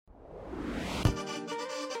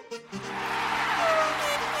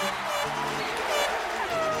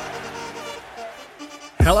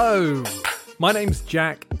Hello, my name's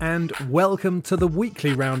Jack and welcome to the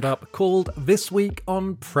weekly roundup called This Week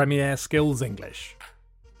on Premier Skills English.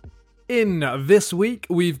 In this week,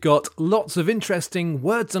 we've got lots of interesting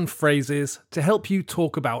words and phrases to help you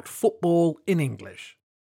talk about football in English.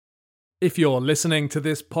 If you're listening to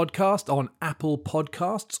this podcast on Apple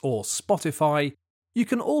Podcasts or Spotify, you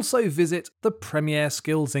can also visit the Premier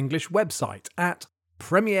Skills English website at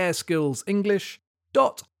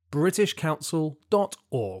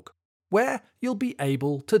premierskillsenglish.britishcouncil.org, where you'll be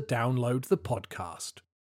able to download the podcast.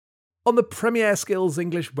 On the Premier Skills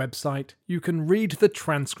English website, you can read the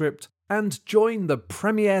transcript and join the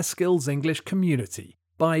Premier Skills English community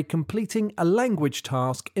by completing a language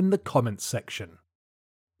task in the comments section.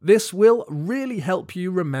 This will really help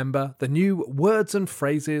you remember the new words and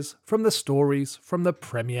phrases from the stories from the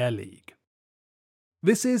Premier League.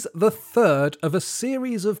 This is the third of a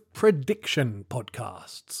series of prediction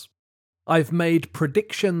podcasts. I've made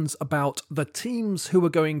predictions about the teams who are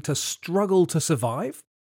going to struggle to survive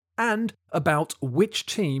and about which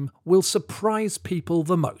team will surprise people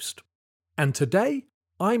the most. And today,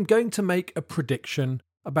 I'm going to make a prediction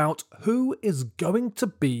about who is going to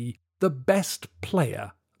be the best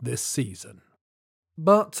player this season.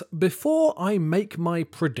 But before I make my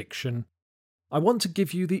prediction, I want to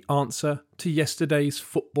give you the answer to yesterday's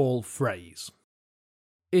football phrase.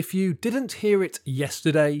 If you didn't hear it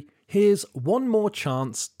yesterday, here's one more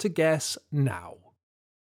chance to guess now.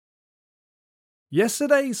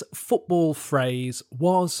 Yesterday's football phrase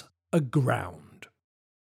was a ground.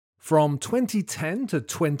 From 2010 to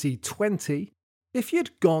 2020, if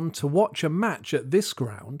you'd gone to watch a match at this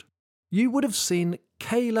ground, you would have seen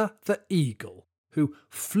Kayla the Eagle, who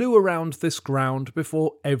flew around this ground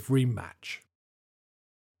before every match.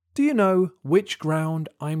 Do you know which ground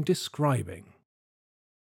I'm describing?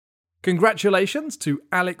 Congratulations to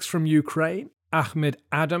Alex from Ukraine, Ahmed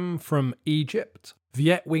Adam from Egypt,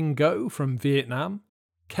 Viet Wing Go from Vietnam,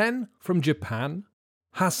 Ken from Japan,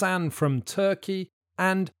 Hassan from Turkey,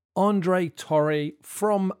 and Andre Torre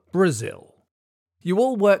from Brazil. You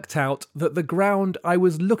all worked out that the ground I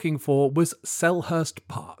was looking for was Selhurst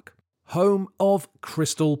Park, home of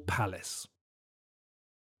Crystal Palace.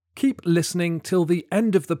 Keep listening till the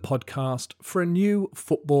end of the podcast for a new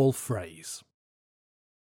football phrase.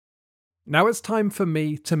 Now it's time for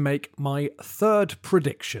me to make my third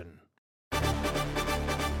prediction.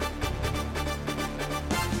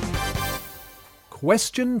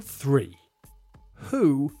 Question 3.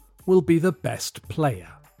 Who will be the best player?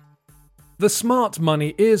 The smart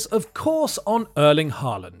money is, of course, on Erling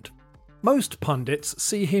Haaland. Most pundits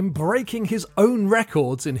see him breaking his own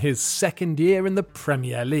records in his second year in the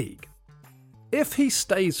Premier League. If he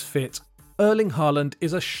stays fit, Erling Haaland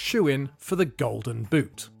is a shoo-in for the Golden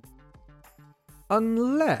Boot.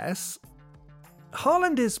 Unless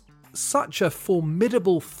Haaland is such a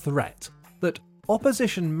formidable threat that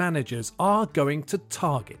opposition managers are going to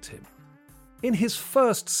target him. In his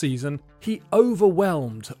first season, he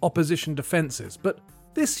overwhelmed opposition defences, but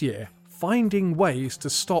this year, finding ways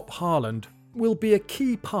to stop Haaland will be a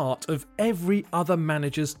key part of every other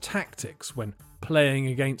manager's tactics when playing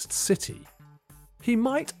against City. He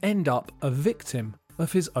might end up a victim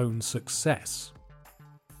of his own success.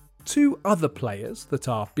 Two other players that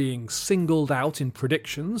are being singled out in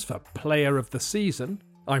predictions for Player of the Season,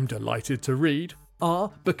 I'm delighted to read,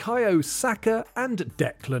 are Bukayo Saka and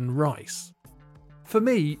Declan Rice. For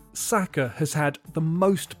me, Saka has had the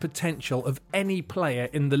most potential of any player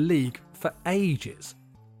in the league for ages.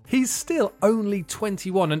 He's still only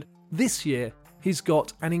 21 and this year he's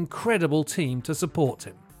got an incredible team to support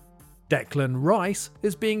him. Declan Rice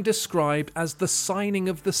is being described as the signing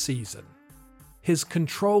of the season. His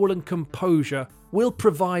control and composure will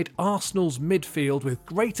provide Arsenal's midfield with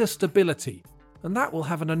greater stability, and that will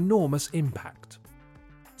have an enormous impact.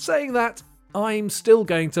 Saying that, I'm still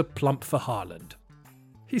going to plump for Haaland.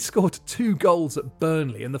 He scored 2 goals at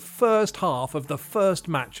Burnley in the first half of the first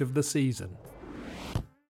match of the season.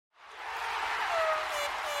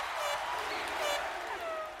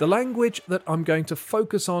 The language that I'm going to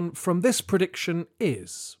focus on from this prediction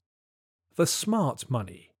is the smart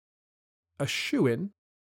money, a shoo-in,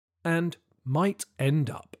 and might end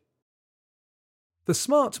up. The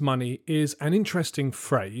smart money is an interesting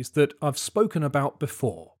phrase that I've spoken about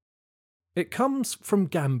before. It comes from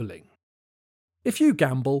gambling. If you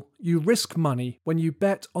gamble, you risk money when you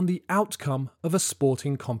bet on the outcome of a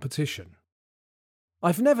sporting competition.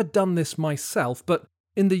 I've never done this myself, but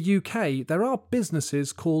in the UK there are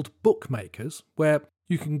businesses called bookmakers where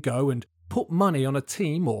you can go and put money on a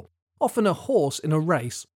team or often a horse in a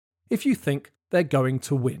race if you think they're going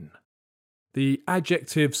to win. The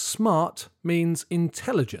adjective smart means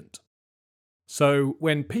intelligent. So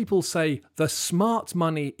when people say the smart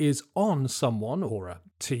money is on someone or a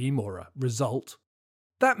team or a result,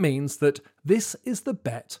 that means that this is the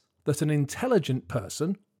bet that an intelligent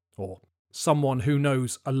person, or someone who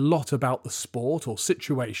knows a lot about the sport or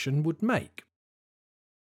situation, would make.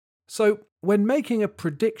 So when making a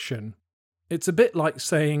prediction, it's a bit like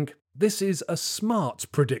saying, this is a smart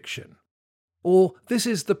prediction, or this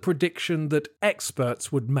is the prediction that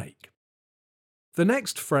experts would make. The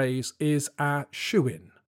next phrase is a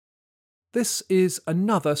shoo-in. This is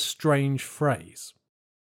another strange phrase.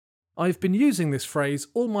 I've been using this phrase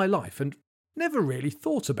all my life and never really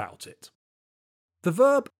thought about it. The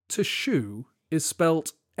verb to shoo is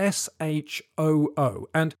spelt S-H-O-O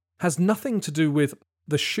and has nothing to do with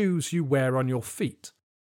the shoes you wear on your feet.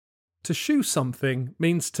 To shoo something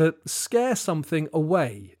means to scare something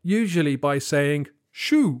away, usually by saying,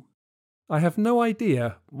 shoo. I have no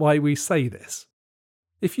idea why we say this.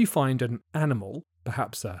 If you find an animal,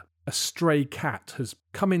 perhaps a stray cat has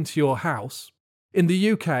come into your house, in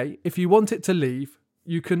the UK, if you want it to leave,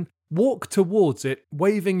 you can walk towards it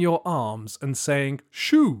waving your arms and saying,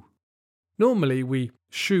 shoo. Normally we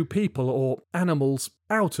shoo people or animals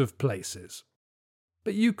out of places.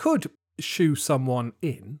 But you could shoo someone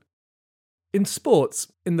in. In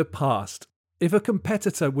sports, in the past, if a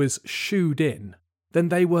competitor was shooed in, then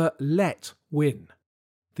they were let win.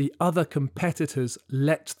 The other competitors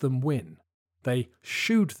let them win. They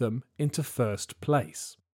shooed them into first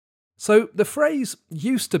place. So the phrase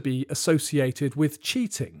used to be associated with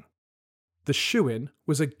cheating. The shoo-in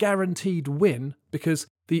was a guaranteed win because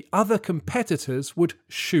the other competitors would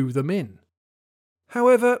shoo them in.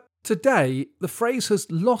 However, today the phrase has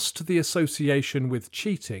lost the association with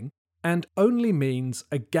cheating and only means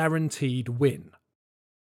a guaranteed win.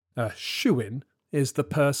 A shoo-in is the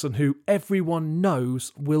person who everyone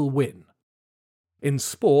knows will win. In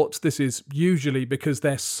sport, this is usually because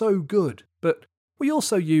they're so good, but we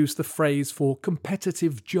also use the phrase for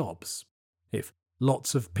competitive jobs. If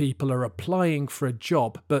lots of people are applying for a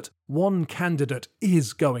job, but one candidate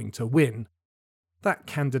is going to win, that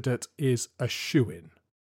candidate is a shoo-in.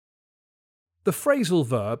 The phrasal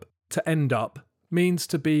verb to end up means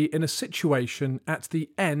to be in a situation at the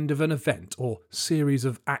end of an event or series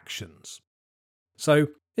of actions. So,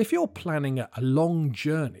 if you're planning a long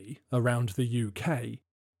journey around the UK,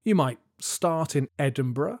 you might start in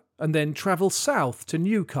Edinburgh and then travel south to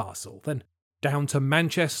Newcastle, then down to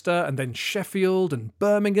Manchester and then Sheffield and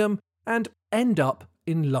Birmingham, and end up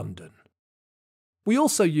in London. We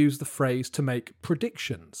also use the phrase to make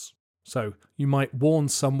predictions. So, you might warn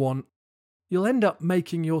someone, you'll end up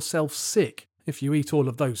making yourself sick if you eat all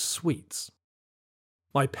of those sweets.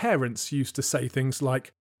 My parents used to say things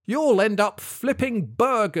like, you'll end up flipping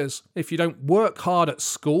burgers if you don't work hard at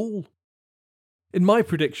school. In my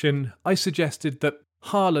prediction, I suggested that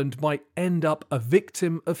Haaland might end up a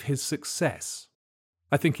victim of his success.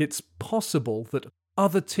 I think it's possible that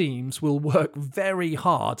other teams will work very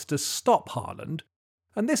hard to stop Haaland,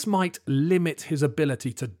 and this might limit his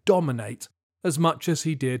ability to dominate as much as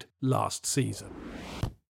he did last season.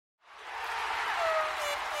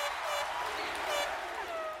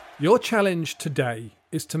 Your challenge today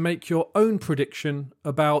is to make your own prediction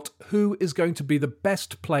about who is going to be the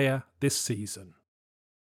best player this season.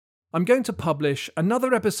 I'm going to publish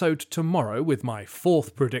another episode tomorrow with my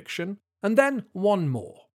 4th prediction, and then one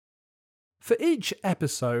more. For each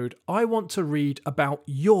episode, I want to read about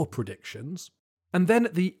your predictions, and then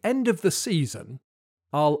at the end of the season,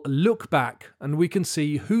 I'll look back and we can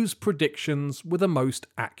see whose predictions were the most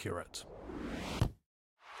accurate.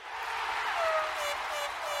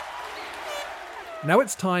 Now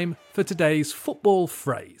it's time for today's football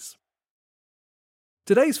phrase.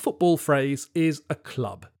 Today's football phrase is a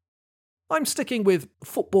club. I'm sticking with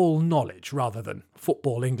football knowledge rather than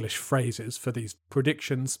football English phrases for these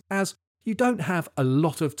predictions, as you don't have a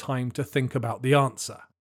lot of time to think about the answer.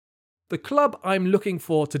 The club I'm looking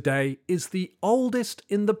for today is the oldest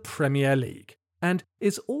in the Premier League and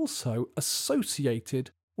is also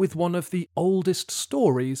associated with one of the oldest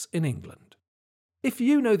stories in England. If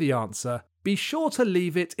you know the answer, be sure to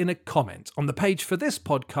leave it in a comment on the page for this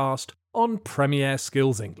podcast on Premier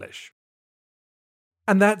Skills English.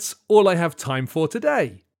 And that's all I have time for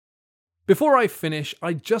today. Before I finish,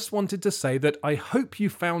 I just wanted to say that I hope you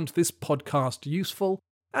found this podcast useful,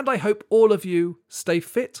 and I hope all of you stay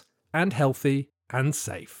fit and healthy and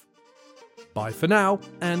safe. Bye for now,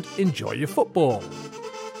 and enjoy your football.